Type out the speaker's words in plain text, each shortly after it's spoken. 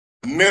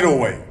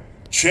middleweight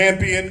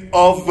champion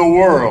of the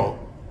world,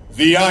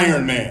 the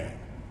Iron Man,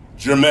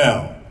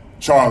 Jermell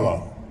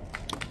Charlo.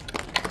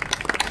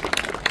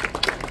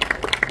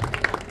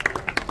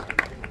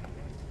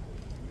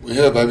 We're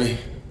here, baby.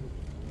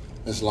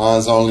 It's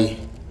lines only.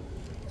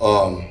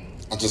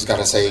 I just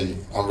gotta say,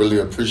 I really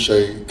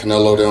appreciate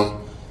Canelo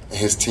them and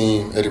his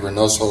team, Eddie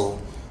Reynoso,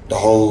 the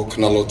whole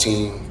Canelo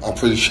team. I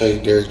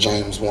appreciate Derek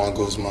James, Juan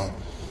Guzman.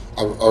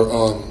 I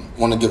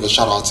want to give a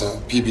shout out to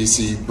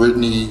PBC,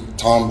 Brittany,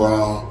 Tom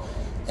Brown,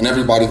 and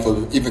everybody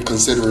for even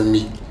considering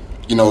me,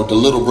 you know, the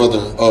little brother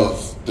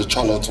of the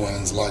Charlo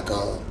twins. Like,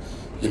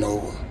 you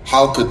know,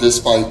 how could this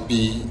fight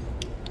be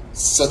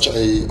such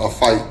a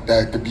fight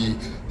that could be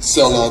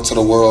sell out to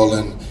the world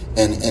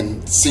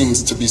and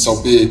seems to be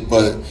so big,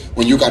 but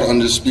when you got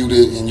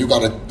undisputed and you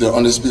got the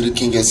undisputed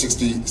king at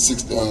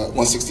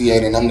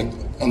 168 and I'm the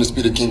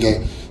undisputed king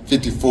at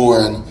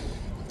 54,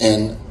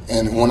 and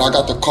when I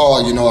got the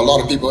call, you know, a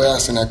lot of people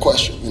asking that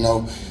question, you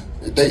know,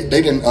 they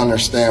didn't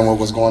understand what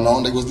was going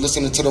on. They was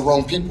listening to the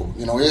wrong people.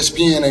 You know,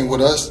 ESPN ain't with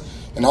us,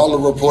 and all the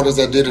reporters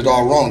that did it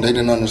all wrong, they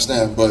didn't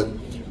understand. But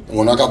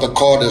when I got the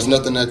call, there's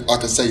nothing that I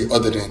could say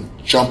other than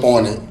jump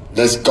on it,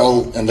 let's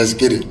go and let's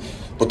get it.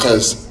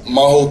 Because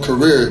my whole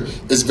career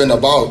has been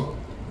about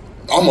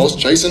almost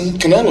chasing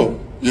Canelo.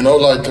 You know,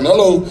 like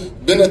Canelo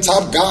been a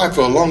top guy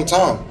for a long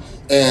time.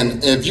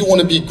 And if you want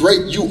to be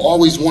great, you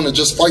always want to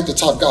just fight the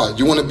top guy.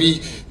 You want to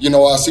be, you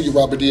know, I see you,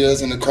 Robert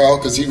Diaz, in the crowd,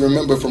 because he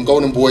remember from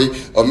Golden Boy,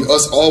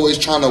 us always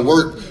trying to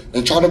work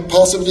and try to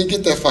possibly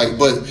get that fight.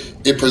 But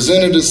it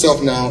presented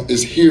itself now,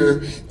 it's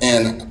here,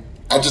 and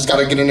I just got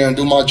to get in there and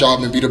do my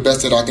job and be the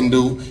best that I can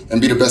do and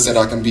be the best that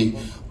I can be.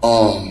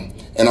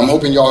 And I'm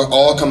hoping y'all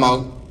all come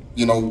out.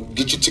 You know,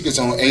 get your tickets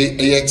on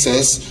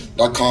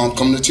AXS.com.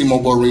 Come to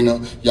T-Mobile Arena.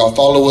 Y'all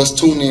follow us.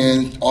 Tune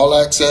in. All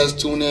access.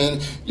 Tune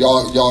in.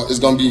 Y'all, it's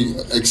gonna be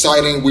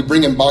exciting. We're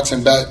bringing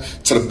boxing back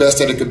to the best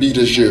that it could be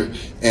this year,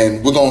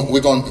 and we're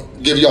gonna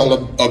give y'all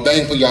a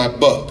bang for y'all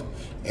buck.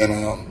 And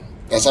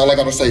that's all I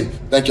gotta say.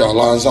 Thank y'all.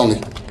 Lines only.